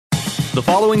The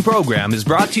following program is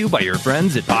brought to you by your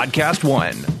friends at Podcast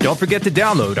One. Don't forget to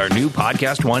download our new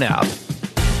Podcast One app.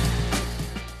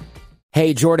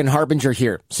 Hey, Jordan Harbinger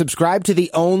here. Subscribe to the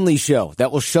only show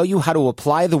that will show you how to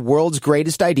apply the world's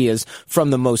greatest ideas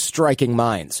from the most striking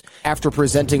minds. After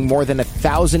presenting more than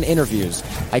 1,000 interviews,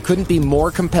 I couldn't be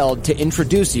more compelled to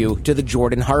introduce you to the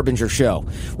Jordan Harbinger Show.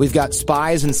 We've got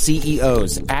spies and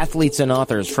CEOs, athletes and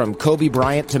authors, from Kobe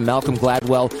Bryant to Malcolm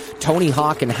Gladwell, Tony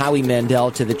Hawk and Howie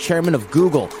Mandel, to the chairman of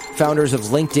Google, founders of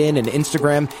LinkedIn and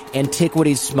Instagram,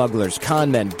 antiquities smugglers,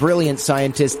 con men, brilliant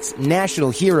scientists,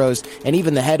 national heroes, and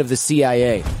even the head of the CIA.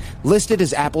 Listed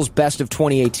as Apple's Best of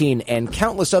 2018 and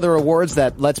countless other awards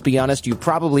that, let's be honest, you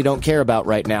probably don't care about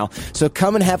right now. So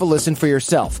come and have a listen for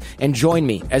yourself and join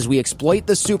me as we exploit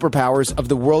the superpowers of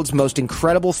the world's most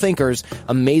incredible thinkers,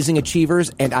 amazing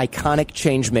achievers, and iconic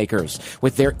change makers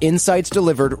with their insights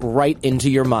delivered right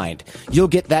into your mind. You'll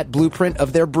get that blueprint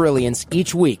of their brilliance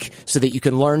each week so that you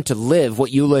can learn to live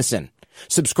what you listen.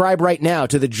 Subscribe right now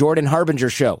to The Jordan Harbinger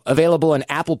Show, available on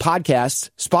Apple Podcasts,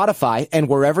 Spotify, and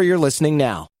wherever you're listening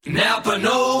now. Napa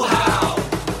know-how.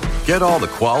 Get all the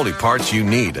quality parts you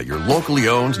need at your locally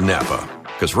owned Napa.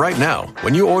 Because right now,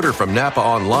 when you order from Napa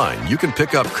online, you can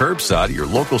pick up curbside at your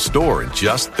local store in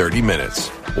just 30 minutes.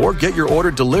 Or get your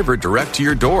order delivered direct to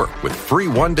your door with free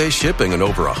one-day shipping on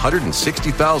over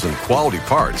 160,000 quality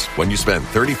parts when you spend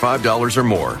 $35 or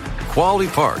more. Quality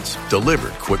parts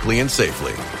delivered quickly and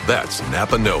safely. That's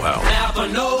Napa know-how.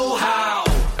 Napa know-how.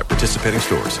 At participating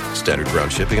stores, standard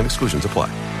ground shipping and exclusions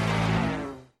apply.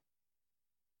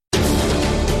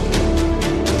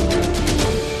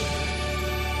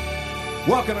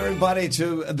 Welcome, everybody,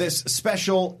 to this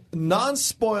special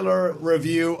non-spoiler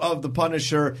review of The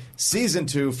Punisher Season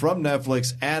 2 from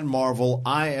Netflix and Marvel.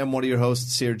 I am one of your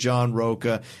hosts here, John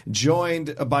Roca,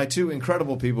 joined by two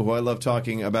incredible people who I love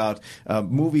talking about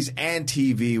movies and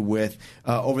TV with.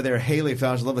 Over there, Haley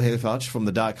Fouch, lovely Haley Fouch from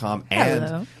the .com and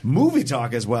Hello. Movie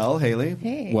Talk as well. Haley,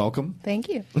 Hey. welcome. Thank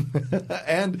you.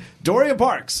 And Dorian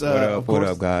Parks. What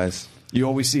up, guys? You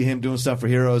always see him doing stuff for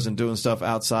Heroes and doing stuff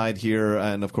outside here,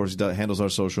 and of course he handles our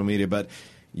social media. But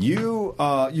you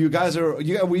guys,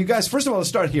 first of all, let's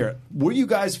start here. Were you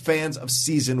guys fans of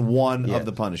season 1 of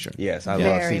The Punisher? Yes, I love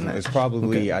Very season. much. It's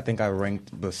probably Okay. I think I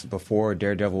ranked before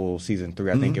Daredevil season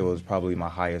 3. I think it was probably my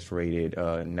highest rated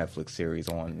Netflix series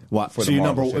on. What? For So the your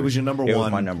Marvel it series. was your number It one,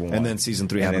 was my number one, and then season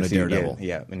 3 And happened then to Daredevil.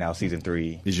 Yeah, and now season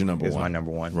 3 Is your number is one. my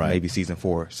number one. Right. Maybe season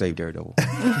 4 save Daredevil.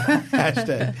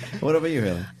 Hashtag. What about you,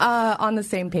 Haley? On the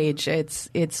same page,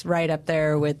 it's right up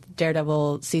there with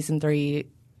Daredevil season 3,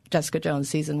 Jessica Jones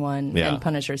season 1, Yeah. and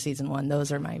Punisher season 1.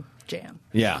 Those are my jam.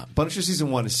 Yeah, Punisher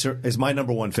season 1 is my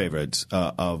number one favorite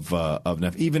of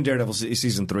Netflix. Even Daredevil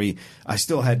season 3, I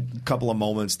still had a couple of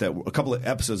moments a couple of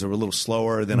episodes that were a little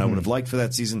slower than I would have liked for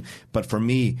that season. But for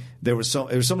me, there were so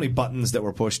many buttons that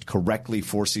were pushed correctly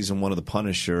for season 1 of the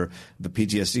Punisher, the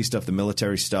PTSD stuff, the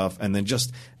military stuff, and then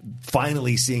just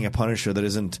finally seeing a Punisher that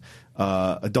isn't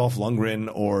Dolph Lundgren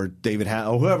or David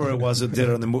or whoever it was that did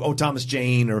it on the movie. Oh, Thomas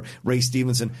Jane or Ray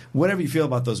Stevenson. Whatever you feel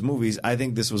about those movies, I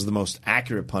think this was the most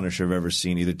accurate Punisher I've ever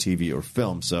seen, either TV or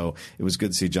film. So it was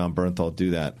good to see John Bernthal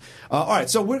do that. All right,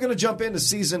 so we're going to jump into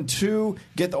season 2,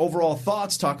 get the overall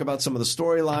thoughts, talk about some of the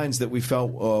storylines that we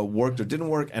felt worked or didn't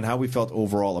work, and how we felt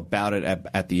overall about it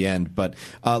at the end. But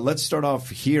let's start off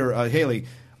here. Haley,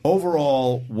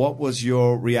 overall, what was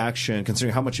your reaction,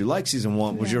 considering how much you like season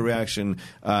 1, was your reaction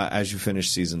as you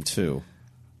finished season 2?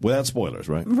 Without spoilers,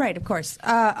 right? Right, of course.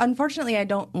 Unfortunately, I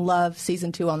don't love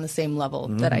season 2 on the same level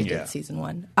that I did season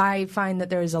 1. I find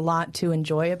that there's a lot to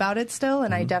enjoy about it still,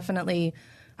 and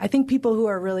I think people who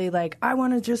are really like, I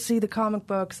want to just see the comic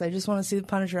books, I just want to see the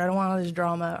Punisher, I don't want all this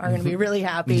drama, are going to be really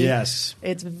happy. Yes.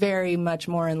 It's very much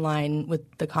more in line with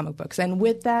the comic books. And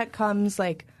with that comes,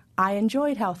 like, I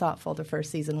enjoyed how thoughtful the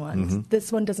first season was.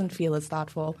 This one doesn't feel as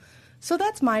thoughtful. So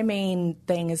that's my main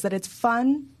thing, is that it's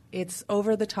fun, it's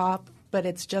over the top, but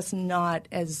it's just not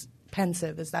as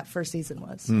pensive as that first season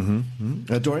was.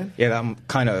 Dorian? Yeah, I'm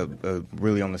kind of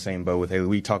really on the same boat with Haley.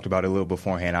 We talked about it a little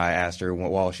beforehand. I asked her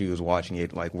while she was watching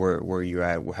it, like, where are you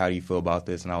at? How do you feel about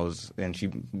this? And she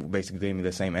basically gave me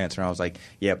the same answer. And I was like,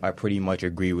 yep, I pretty much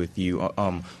agree with you.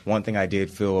 One thing I did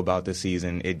feel about this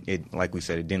season, it like we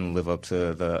said, it didn't live up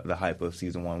to the hype of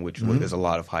season 1, which was a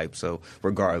lot of hype. So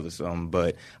regardless,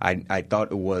 but I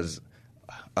thought it was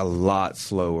a lot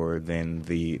slower than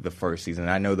the first season.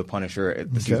 I know the Punisher,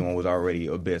 the season 1 was already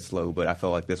a bit slow, but I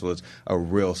felt like this was a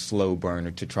real slow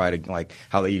burner to try to, like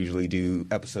how they usually do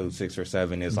episode 6 or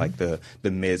 7 is like the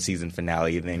mid-season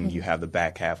finale, and then you have the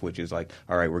back half, which is like,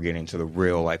 all right, we're getting into the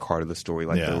real like heart of the story,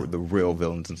 like the real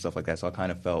villains and stuff like that. So I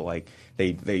kind of felt like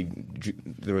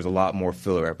there was a lot more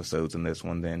filler episodes in this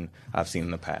one than I've seen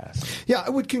in the past. Yeah, I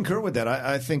would concur with that.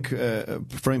 I think,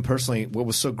 for me personally, what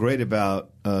was so great about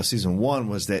season 1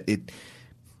 was that it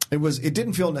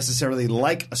didn't feel necessarily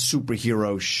like a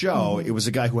superhero show. It was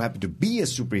a guy who happened to be a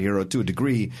superhero to a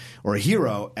degree, or a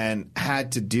hero, and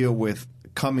had to deal with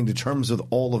coming to terms with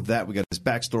all of that. We got his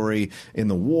backstory in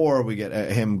the war. We get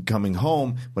him coming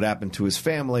home, what happened to his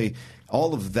family.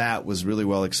 All of that was really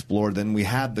well explored. Then we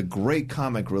had the great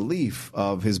comic relief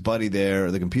of his buddy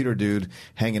there, the computer dude,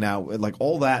 hanging out. Like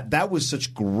all that. That was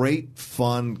such great,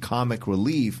 fun comic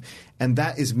relief. And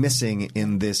that is missing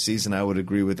in this season. I would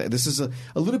agree with that. This is a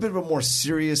little bit of a more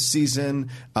serious season.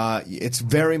 It's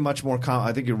very much more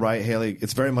I think you're right, Haley.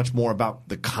 It's very much more about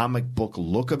the comic book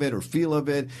look of it or feel of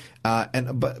it.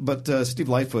 But Steve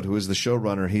Lightfoot, who is the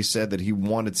showrunner, he said that he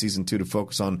wanted season 2 to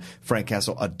focus on Frank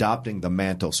Castle adopting the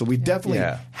mantle. So we definitely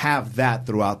have that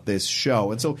throughout this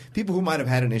show. And so people who might have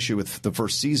had an issue with the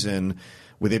first season,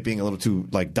 with it being a little too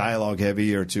like dialogue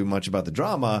heavy or too much about the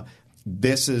drama,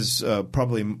 this is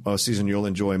probably a season you'll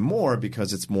enjoy more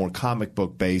because it's more comic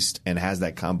book based and has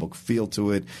that comic book feel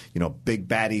to it. You know, big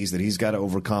baddies that he's got to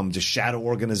overcome, just shadow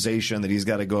organization that he's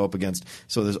got to go up against.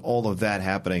 So there's all of that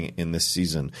happening in this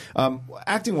season.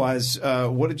 Acting wise,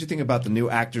 what did you think about the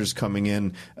new actors coming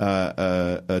in?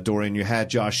 Dorian, you had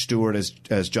Josh Stewart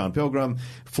as John Pilgrim,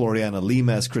 Floriana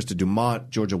Lima as Krista Dumont,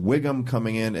 Georgia Wiggum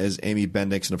coming in as Amy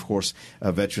Bendix, and of course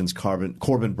veterans Corbin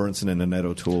Burnson and Annette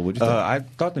O'Toole. What did you think? I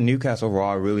thought the new cast overall,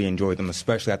 I really enjoyed them,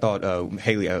 especially I thought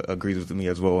Haley agrees with me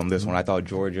as well on this one. I thought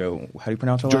Georgia, how do you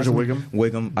pronounce her last name?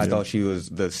 Wiggum. I thought she was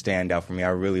the standout for me. I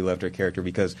really loved her character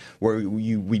because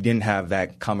we didn't have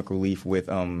that comic relief with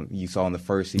you saw in the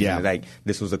first season. Yeah. Like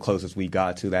this was the closest we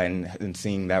got to that, and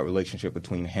seeing that relationship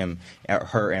between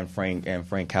her and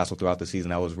Frank Castle throughout the season,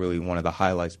 that was really one of the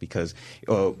highlights because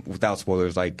without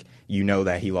spoilers, like you know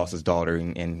that he lost his daughter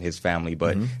in his family,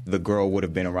 but the girl would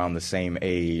have been around the same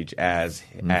age as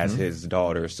his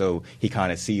daughter, so he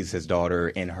kind of sees his daughter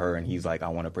in her, and he's like, I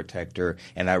want to protect her,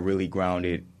 and that really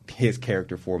grounded his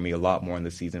character for me a lot more in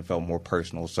the season, felt more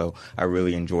personal, so I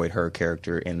really enjoyed her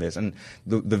character in this. And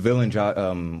the villain, how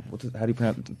do you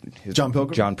pronounce his John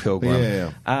Pilgrim? John Pilgrim.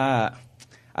 Yeah.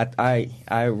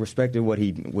 I respected what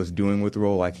he was doing with the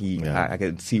role. Like I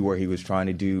could see where he was trying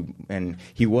to do, and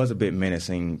he was a bit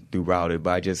menacing throughout it.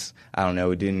 But I don't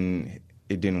know, it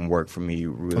didn't work for me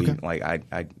really. Okay. Like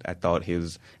I thought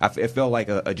it felt like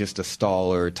just a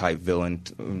staller type villain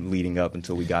leading up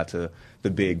until we got to the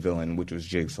big villain, which was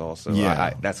Jigsaw. So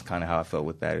that's kind of how I felt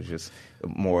with that. It's just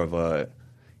more of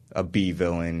a B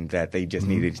villain that they just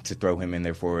needed to throw him in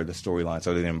there for the storyline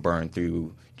so they didn't burn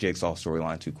through Jigsaw's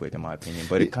storyline too quick, in my opinion.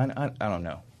 But it kind of, I don't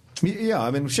know. Yeah, I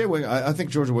mean, Shea Wiggum, I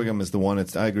think Georgia Wiggum is the one.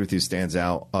 I agree with you, stands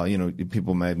out.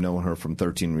 People may have known her from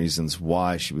 13 Reasons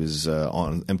Why. She was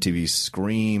on MTV's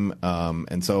Scream.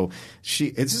 And so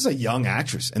this is a young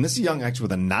actress. And this is a young actress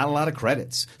with not a lot of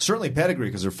credits. Certainly pedigree,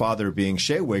 because her father being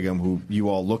Shea Wiggum, who you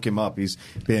all look him up. He's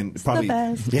been probably the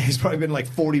best. He's probably been like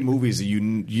 40 movies that you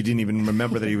didn't even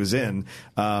remember that he was in.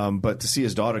 But to see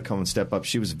his daughter come and step up,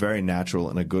 she was very natural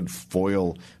and a good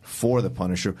foil for the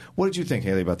Punisher. What did you think,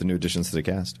 Haley, about the new additions to the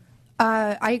cast?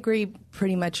 I agree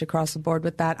pretty much across the board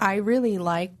with that. I really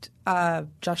liked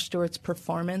Josh Stewart's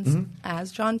performance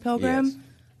as John Pilgrim. Yes.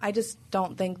 I just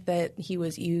don't think that he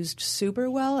was used super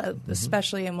well,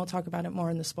 especially, and we'll talk about it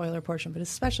more in the spoiler portion, but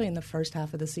especially in the first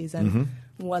half of the season.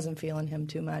 Wasn't feeling him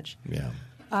too much. Yeah.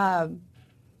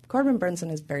 Corbin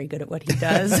Burnson is very good at what he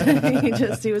does.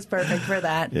 He was perfect for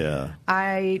that. Yeah.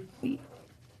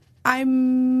 I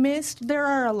missed, there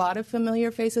are a lot of familiar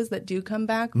faces that do come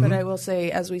back, but I will say,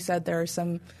 as we said, there are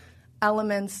some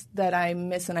elements that I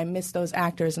miss, and I miss those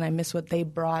actors, and I miss what they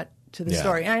brought to the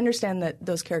story. And I understand that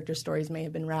those character stories may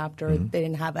have been wrapped, or they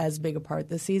didn't have as big a part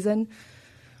this season,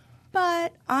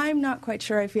 but I'm not quite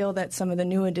sure I feel that some of the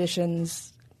new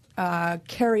additions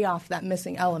carry off that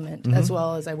missing element as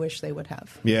well as I wish they would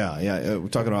have. Yeah. We're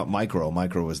talking about Micro.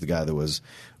 Micro was the guy that was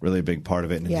really a big part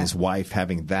of it, and his wife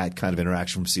having that kind of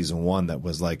interaction from season 1 that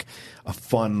was like a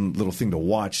fun little thing to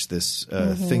watch, this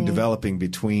thing developing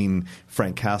between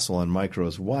Frank Castle and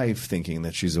Micro's wife, thinking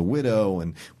that she's a widow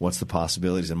and what's the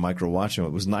possibilities, and Micro watching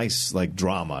it was nice, like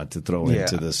drama to throw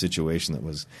into the situation that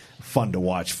was fun to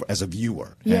watch as a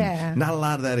viewer. Yeah. And not a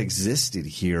lot of that existed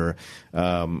here.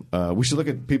 We should look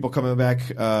at people coming back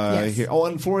Yes. here. Oh,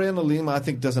 and Floriana Lima, I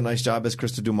think, does a nice job as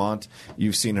Krista Dumont.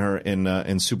 You've seen her in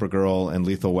Supergirl and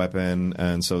Lethal Weapon,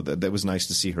 and so that was nice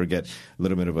to see her get a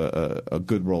little bit of a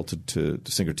good role to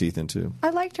sink her teeth into.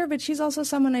 I liked her, but she's also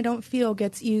someone I don't feel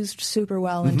gets used super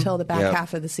well until the back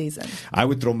half of the season. I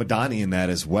would throw Madani in that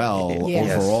as well.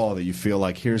 Yes. Overall, that you feel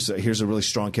like here's a really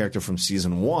strong character from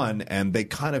season 1, and they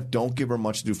kind of don't give her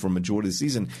much to do for a majority of the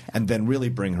season, and then really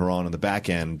bring her on in the back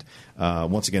end.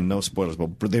 Once again, no spoilers,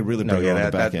 but they really bring her on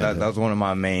the back end. That was one of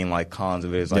my main cons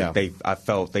of it. Is I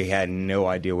felt they had no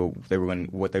idea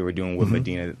what they were doing with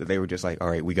Medina. They were just like, all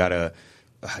right, we gotta.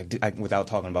 Without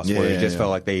talking about spoilers, it just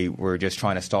felt like they were just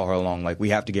trying to stall her along. Like, we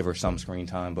have to give her some screen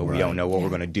time, but we don't know what we're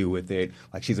going to do with it.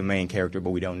 Like, she's a main character,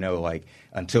 but we don't know. Like,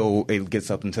 until it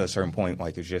gets up until a certain point,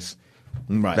 like, it's just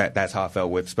that's how I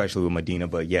felt especially with Medina.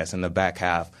 But yes, in the back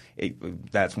half,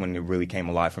 that's when it really came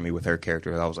alive for me with her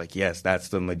character. I was like, yes, that's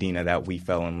the Medina that we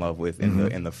fell in love with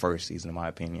in the first season, in my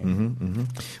opinion.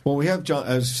 Well, we have,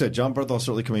 as you said, John Bernthal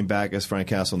certainly coming back as Frank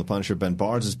Castle and the Punisher. Ben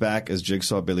Barnes is back as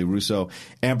Jigsaw. Billy Russo.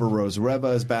 Amber Rose Reba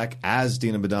is back as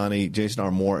Dina Madani. Jason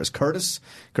R. Moore as Curtis.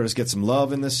 Curtis gets some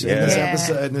love in this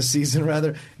episode, in this season,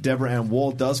 rather. Deborah Ann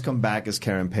Wool does come back as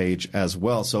Karen Page as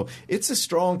well. So it's a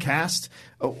strong cast.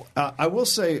 I will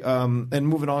say, and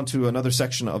moving on to another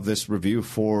section of this review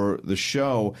for the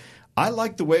show, I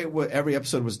liked the way every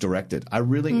episode was directed. I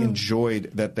really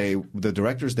enjoyed that the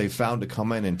directors they found to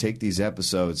come in and take these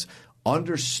episodes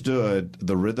understood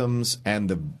the rhythms and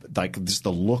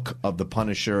the look of the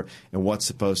Punisher and what's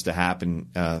supposed to happen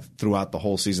throughout the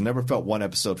whole season. Never felt one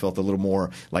episode felt a little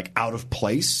more out of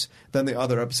place than the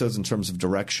other episodes in terms of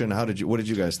direction. What did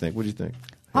you guys think? What did you think?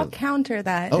 I'll counter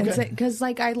that because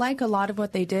I like a lot of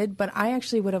what they did, but I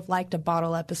actually would have liked a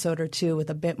bottle episode or two with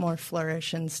a bit more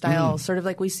flourish and style. Sort of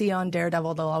like we see on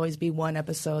Daredevil, there'll always be one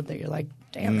episode that you're like,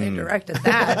 damn, they directed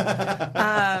that.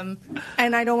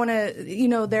 And I don't want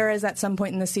to, there is at some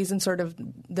point in the season sort of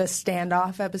the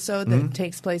standoff episode that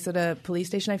takes place at a police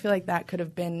station. I feel like that could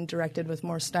have been directed with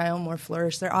more style, more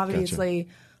flourish. They're obviously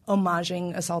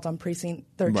homaging Assault on Precinct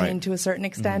 13 to a certain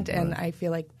extent, and I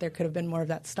feel like there could have been more of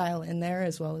that style in there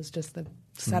as well as just the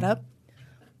setup.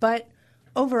 But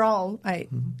overall, I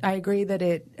agree that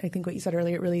I think what you said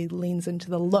earlier, it really leans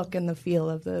into the look and the feel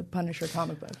of the Punisher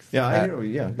comic books.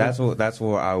 That's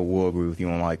what I will agree with you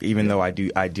on. Even though I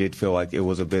did feel like it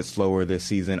was a bit slower this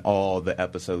season, all the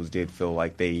episodes did feel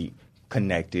like they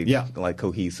connected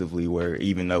cohesively, where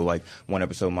even though one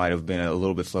episode might have been a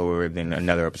little bit slower than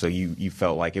another episode, you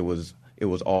felt like it was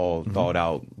all thought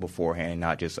out beforehand,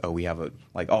 not just we have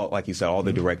like you said, all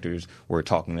the directors were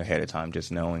talking ahead of time,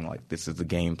 just knowing this is the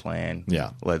game plan.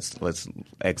 Let's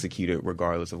execute it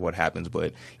regardless of what happens.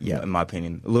 But in my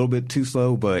opinion, a little bit too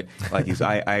slow. But like you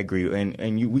said, I agree.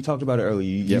 And we talked about it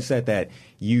earlier. You said that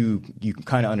you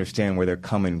kind of understand where they're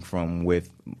coming from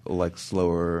with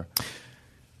slower.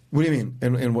 What do you mean?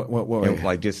 In what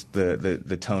way? Just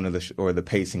the tone of the or the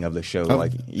pacing of the show.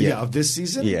 Of this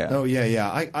season? Yeah. Oh, yeah.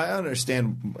 I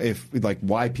understand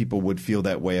why people would feel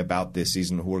that way about this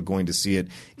season who are going to see it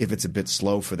if it's a bit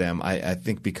slow for them. I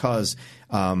think because,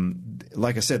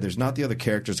 like I said, there's not the other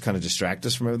characters to kind of distract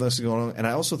us from everything that's going on. And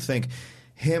I also think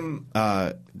him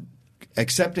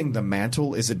accepting the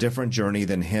mantle is a different journey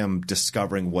than him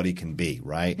discovering what he can be,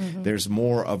 right? There's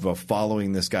more of a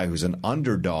following this guy who's an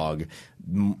underdog.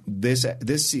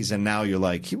 This season now you're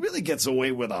like, he really gets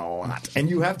away with a lot. And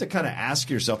you have to kind of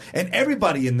ask yourself, and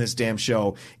everybody in this damn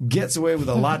show gets away with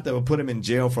a lot that would put him in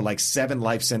jail for 7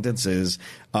 life sentences.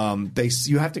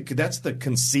 You have to. That's the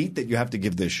conceit that you have to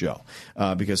give this show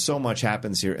because so much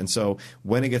happens here. And so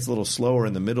when it gets a little slower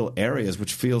in the middle areas,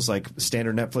 which feels like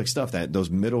standard Netflix stuff, that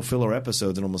those middle filler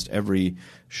episodes in almost every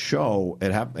show,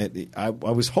 I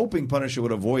was hoping Punisher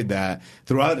would avoid that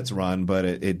throughout its run, but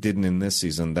it didn't in this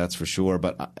season. That's for sure.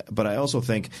 But I also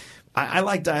think I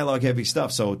like dialogue heavy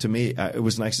stuff. So to me, it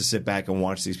was nice to sit back and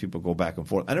watch these people go back and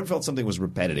forth. I never felt something was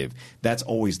repetitive. That's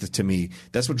always to me.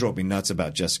 That's what drove me nuts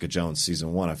about Jessica Jones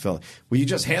season 1. I felt, will you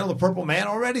just handle the Purple Man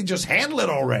already? Just handle it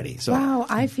already. So, wow,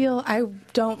 I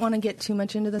don't want to get too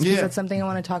much into this because it's something I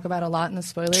want to talk about a lot in the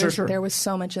spoilers. Sure. There was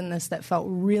so much in this that felt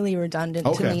really redundant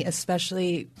to me,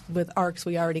 especially with arcs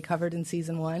we already covered in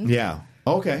season 1. Yeah.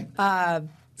 Okay.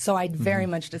 So I very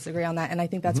much disagree on that, and I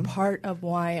think that's part of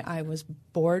why I was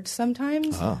bored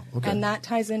sometimes. And that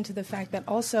ties into the fact that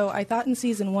also I thought in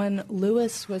season 1,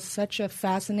 Lewis was such a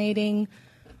fascinating,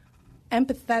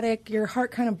 empathetic, your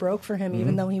heart kind of broke for him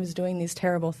even though he was doing these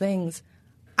terrible things.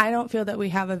 I don't feel that we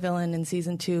have a villain in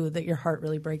season 2 that your heart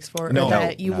really breaks for, or No.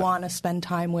 that you want to spend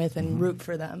time with and root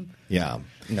for them. Yeah.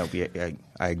 No,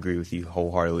 I agree with you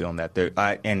wholeheartedly on that.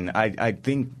 I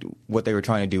think what they were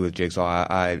trying to do with Jigsaw,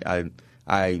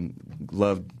 I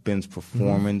loved Ben's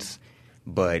performance,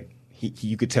 but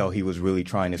you could tell he was really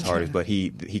trying his hardest, but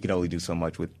he could only do so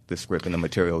much with the script and the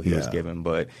material he was given.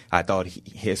 But I thought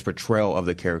his portrayal of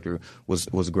the character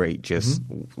was great. Just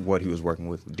what he was working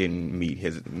with didn't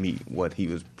meet what he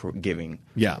was giving.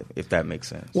 Yeah, if that makes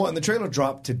sense. Well, and the trailer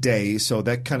dropped today, so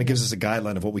that kind of gives us a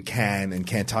guideline of what we can and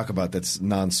can't talk about. That's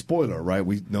non-spoiler, right?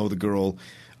 We know the girl.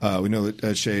 We know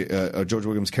that George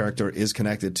Williams' character is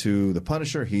connected to the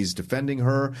Punisher. He's defending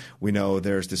her. We know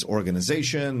there's this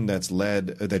organization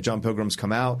that John Pilgrim's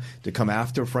come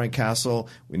after Frank Castle.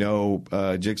 We know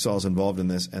Jigsaw's involved in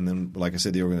this, and then, like I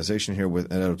said, the organization here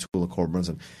with Ed O'Toole and Corbin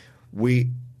Brunson.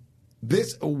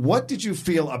 What did you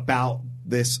feel about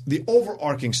this? The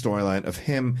overarching storyline of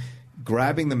him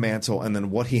grabbing the mantle, and then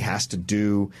what he has to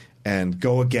do and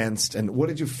go against, and what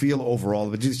did you feel overall?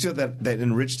 Did you feel that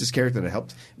enriched his character, that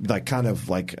helped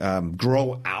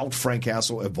grow out Frank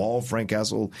Castle, evolve Frank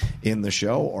Castle in the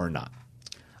show, or not?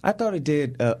 I thought it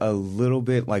did a little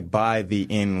bit. Like by the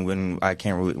end, when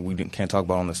we can't talk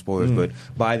about on the spoilers, but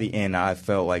by the end, I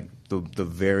felt like the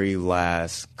very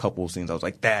last couple scenes, I was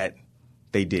like, that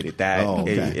they did it. That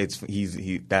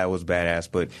that was badass.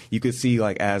 But you could see,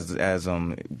 like, as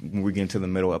we get into the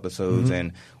middle episodes,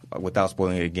 and without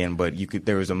spoiling it again, but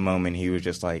there was a moment he was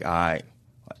just like,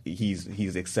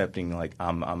 he's accepting, like,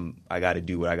 I got to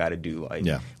do what I got to do,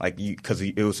 because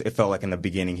it felt like in the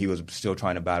beginning he was still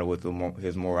trying to battle with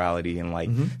his morality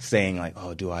and saying, like,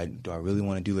 oh, do I really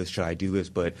want to do this? Should I do this?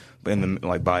 But in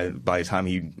the by the time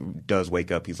he does wake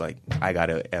up, he's like, I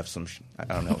gotta f some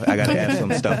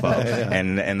stuff up,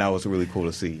 and that was really cool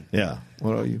to see. Yeah.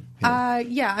 What are you? I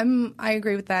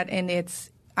agree with that, and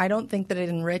I don't think that it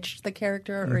enriched the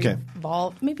character or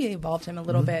evolved him a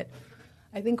little bit.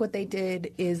 I think what they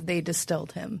did is they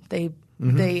distilled him.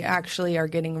 They actually are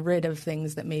getting rid of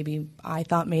things that maybe I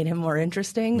thought made him more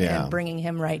interesting and bringing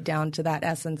him right down to that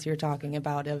essence you're talking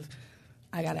about of,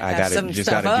 I gotta have some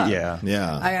stuff up.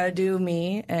 I gotta do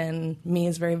me, and me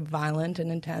is very violent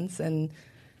and intense, and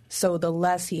so the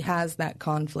less he has that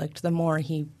conflict, the more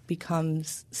he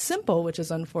becomes simple, which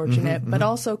is unfortunate, but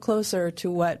also closer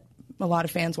to what a lot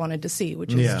of fans wanted to see,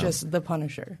 which is just the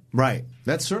Punisher. Right.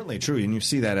 That's certainly true, and you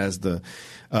see that as the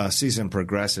season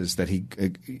progresses, that he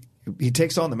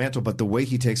takes on the mantle, but the way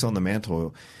he takes on the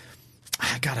mantle,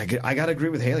 I gotta agree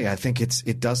with Haley. I think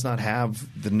it does not have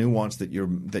the nuance that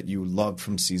you loved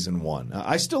from season 1.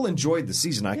 I still enjoyed the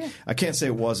season. I can't say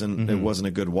it wasn't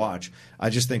a good watch. I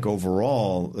just think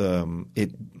overall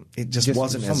it just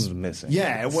wasn't as missing.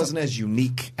 Yeah, it wasn't as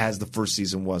unique as the first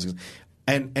season was,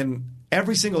 and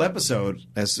every single episode,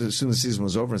 as soon as the season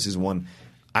was over in season 1,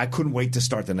 I couldn't wait to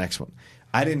start the next one.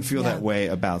 I didn't feel that way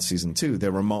about season 2.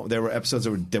 There were episodes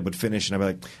that would finish, and I'd be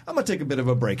like, I'm going to take a bit of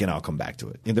a break, and I'll come back to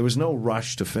it. And there was no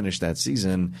rush to finish that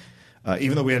season.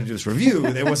 Even though we had to do this review,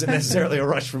 there wasn't necessarily a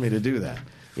rush for me to do that.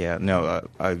 Yeah, no,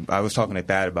 I was talking to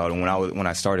Thad about it when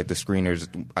I started the screeners.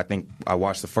 I think I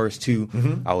watched the first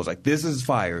 2. I was like, "This is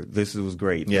fire. This was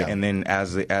great." Yeah. And then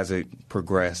as it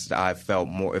progressed, it felt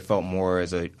more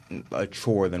as a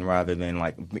chore rather than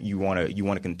like you want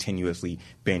to continuously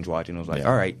binge watch. And it was like,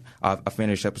 all right, I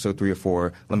finished episode 3 or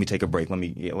 4. Let me take a break. Let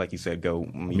me, like you said, go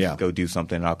do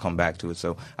something, and I'll come back to it.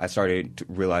 So I started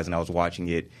realizing I was watching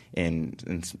it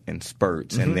in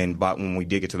spurts, and then when we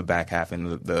did get to the back half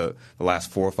and the last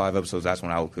 4 or 5 episodes, that's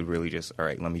when I could really just, all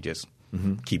right, let me just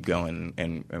keep going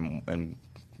and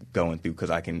going through,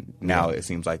 because I can now. It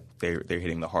seems like they're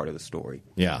hitting the heart of the story.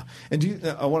 Yeah, and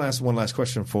I want to ask one last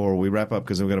question before we wrap up,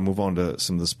 because we're going to move on to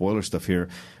some of the spoiler stuff here.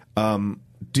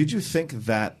 Did you think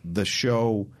that the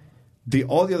show,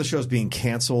 all the other shows being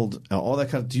canceled, all that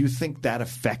kind of, do you think that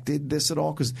affected this at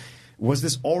all? Because was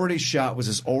this already shot? Was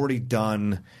this already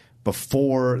done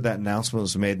before that announcement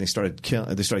was made and they started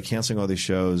canceling all these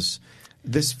shows?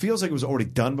 This feels like it was already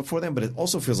done before then, but it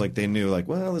also feels like they knew, like,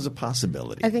 well, there's a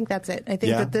possibility. I think that's it. I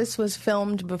think that this was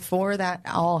filmed before that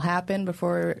all happened,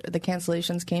 before the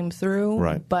cancellations came through.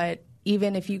 Right. But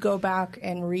even if you go back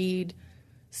and read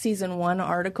season 1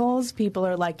 articles, people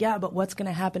are like, yeah, but what's going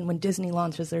to happen when Disney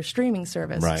launches their streaming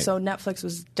service? Right. So Netflix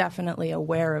was definitely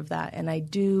aware of that. And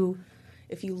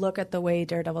if you look at the way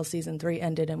Daredevil season 3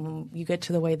 ended and when you get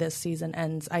to the way this season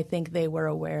ends, I think they were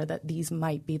aware that these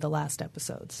might be the last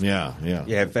episodes. Yeah.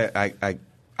 In fact,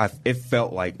 it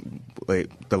felt like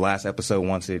the last episode,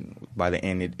 by the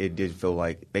end, it did feel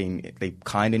like they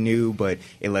kind of knew, but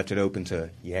it left it open to,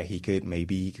 he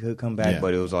could come back.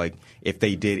 But it was like, if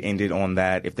they did end it on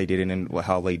that, if they did it in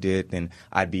how they did, then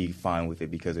I'd be fine with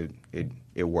it because it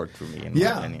worked for me in my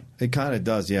opinion. It kind of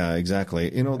does. Yeah, exactly.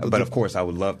 But of course, I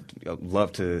would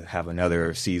love to have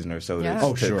another season or so. Yeah.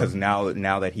 Sure. Because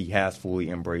now that he has fully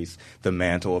embraced the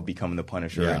mantle of becoming the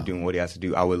Punisher and doing what he has to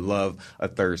do, I would love a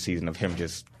third season of him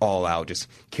just all out, just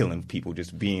killing people,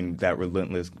 just being that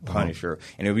relentless Punisher.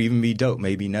 And it would even be dope.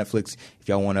 Maybe Netflix, if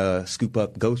y'all want to scoop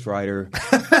up Ghost Rider,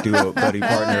 do a buddy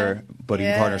partner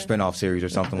spinoff series or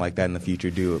something like that in the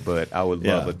future, do it. But I would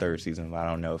love a third season. But I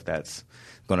don't know if that's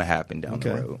going to happen down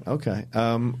the road. Okay.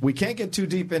 We can't get too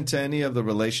deep into any of the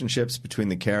relationships between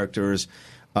the characters,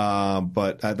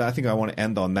 but I think I want to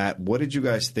end on that. What did you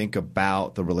guys think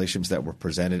about the relationships that were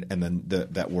presented and then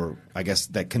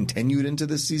that continued into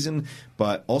this season,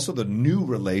 but also the new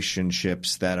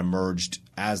relationships that emerged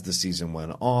as the season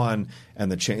went on,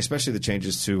 and especially the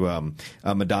changes to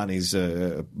Madani's,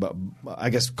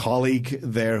 colleague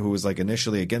there, who was like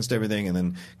initially against everything, and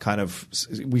then kind of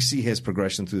we see his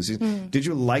progression through the season. Did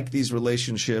you like these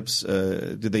relationships?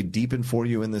 Did they deepen for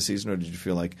you in the season, or did you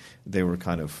feel like they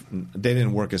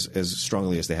didn't work as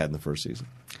strongly as they had in the first season?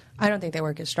 I don't think they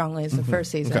work as strongly as the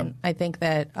first season. Okay. I think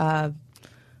that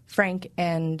Frank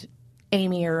and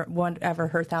Amy, or whatever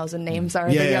her 1,000 names are,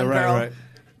 the young girl. Right.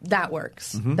 That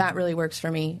works. That really works for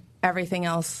me. Everything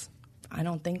else, I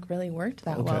don't think really worked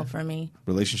that well for me.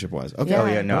 Relationship-wise. Okay. Yeah. Oh,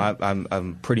 yeah, no,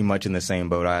 I'm pretty much in the same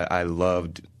boat. I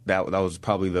loved that. That was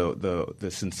probably the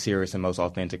sincerest and most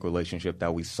authentic relationship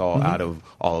that we saw out of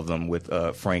all of them with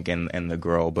Frank and the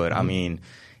girl. But, I mean,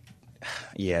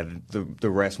 the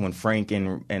rest, when Frank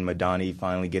and Madani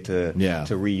finally get to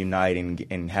reunite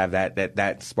and have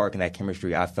that spark and that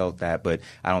chemistry, I felt that. But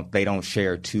they don't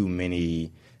share too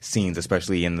many scenes,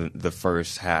 especially in the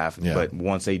first half. Yeah. But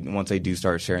once they do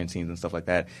start sharing scenes and stuff like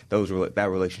that, that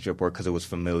relationship worked because it was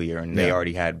familiar and they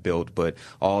already had built. But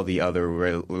all the other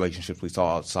relationships we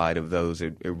saw outside of those,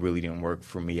 it really didn't work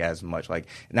for me as much. Like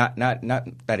not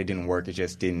that it didn't work, it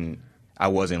just didn't. I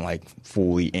wasn't like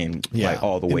fully in, like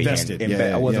all the way invested.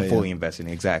 I wasn't fully invested.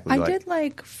 Exactly. I did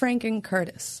like Frank and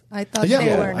Curtis. I thought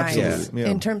they were nice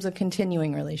in terms of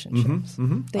continuing relationships.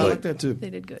 I like that too.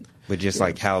 They did good. But just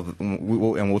like how,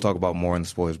 we'll talk about more in the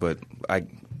spoilers, but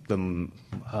the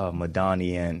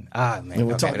Madani and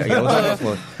we'll talk about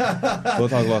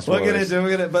spoilers.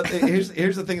 We're gonna. But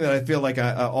here's the thing that I feel like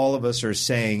all of us are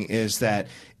saying is that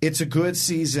it's a good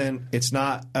season. It's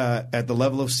not at the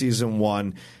level of season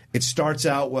one. It starts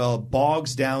out well,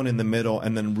 bogs down in the middle,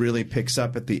 and then really picks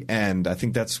up at the end. I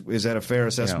think is that a fair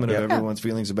assessment of everyone's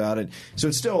feelings about it? So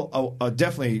it's still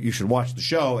definitely you should watch the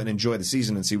show and enjoy the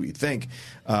season and see what you think.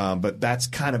 But that's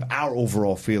kind of our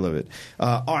overall feel of it.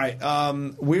 All right,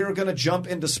 we're going to jump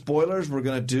into spoilers. We're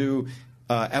going to do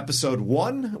episode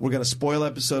 1. We're going to spoil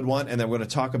episode 1, and then we're going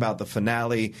to talk about the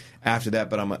finale after that.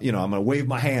 But I'm going to wave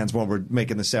my hands when we're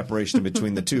making the separation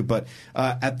between the two. But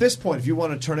at this point, if you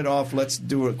want to turn it off, let's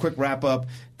do a quick wrap up.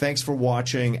 Thanks for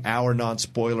watching our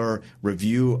non-spoiler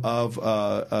review of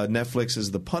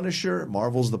Netflix's The Punisher,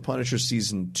 Marvel's The Punisher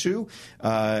Season 2.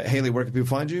 Haley, where can people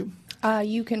find you?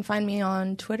 You can find me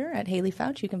on Twitter at Haley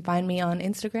Fouch. You can find me on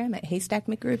Instagram at Haystack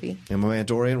McGroovy. And my man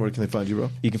Dorian, where can they find you,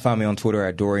 bro? You can find me on Twitter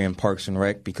at Dorian Parks and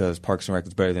Rec, because Parks and Rec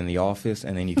is better than The Office.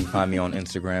 And then you can find me on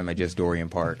Instagram at just Dorian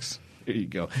Parks. There you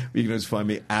go. You can just find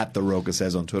me at The Rocha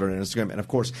Says on Twitter and Instagram. And, of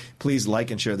course, please like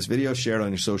and share this video, share it on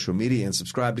your social media, and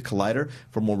subscribe to Collider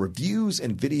for more reviews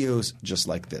and videos just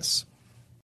like this.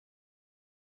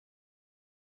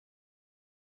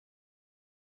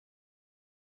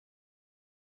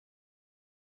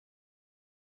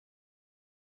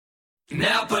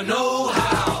 Napa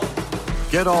know-how.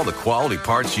 Get all the quality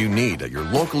parts you need at your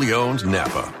locally owned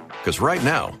Napa. Because right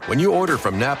now, when you order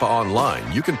from Napa online,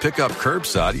 you can pick up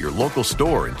curbside at your local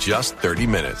store in just 30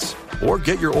 minutes. Or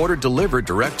get your order delivered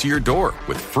direct to your door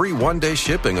with free one-day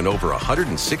shipping on over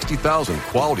 160,000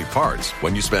 quality parts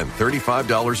when you spend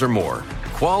 $35 or more.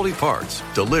 Quality parts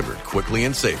delivered quickly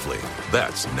and safely.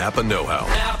 That's Napa know-how.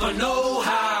 Napa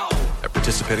know-how. At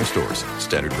participating stores,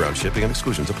 standard ground shipping and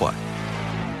exclusions apply.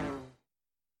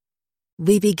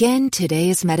 We begin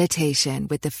today's meditation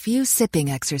with a few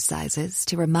sipping exercises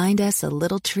to remind us a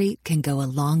little treat can go a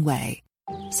long way.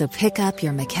 So pick up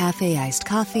your McCafe iced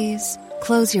coffees,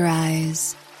 close your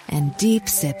eyes, and deep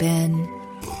sip in.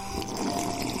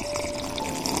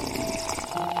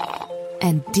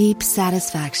 And deep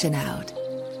satisfaction out.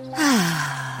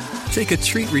 Take a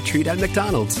treat retreat at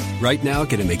McDonald's. Right now,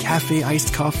 get a McCafe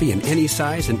iced coffee in any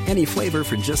size and any flavor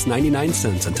for just 99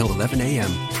 cents until 11 a.m.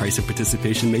 Price of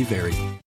participation may vary.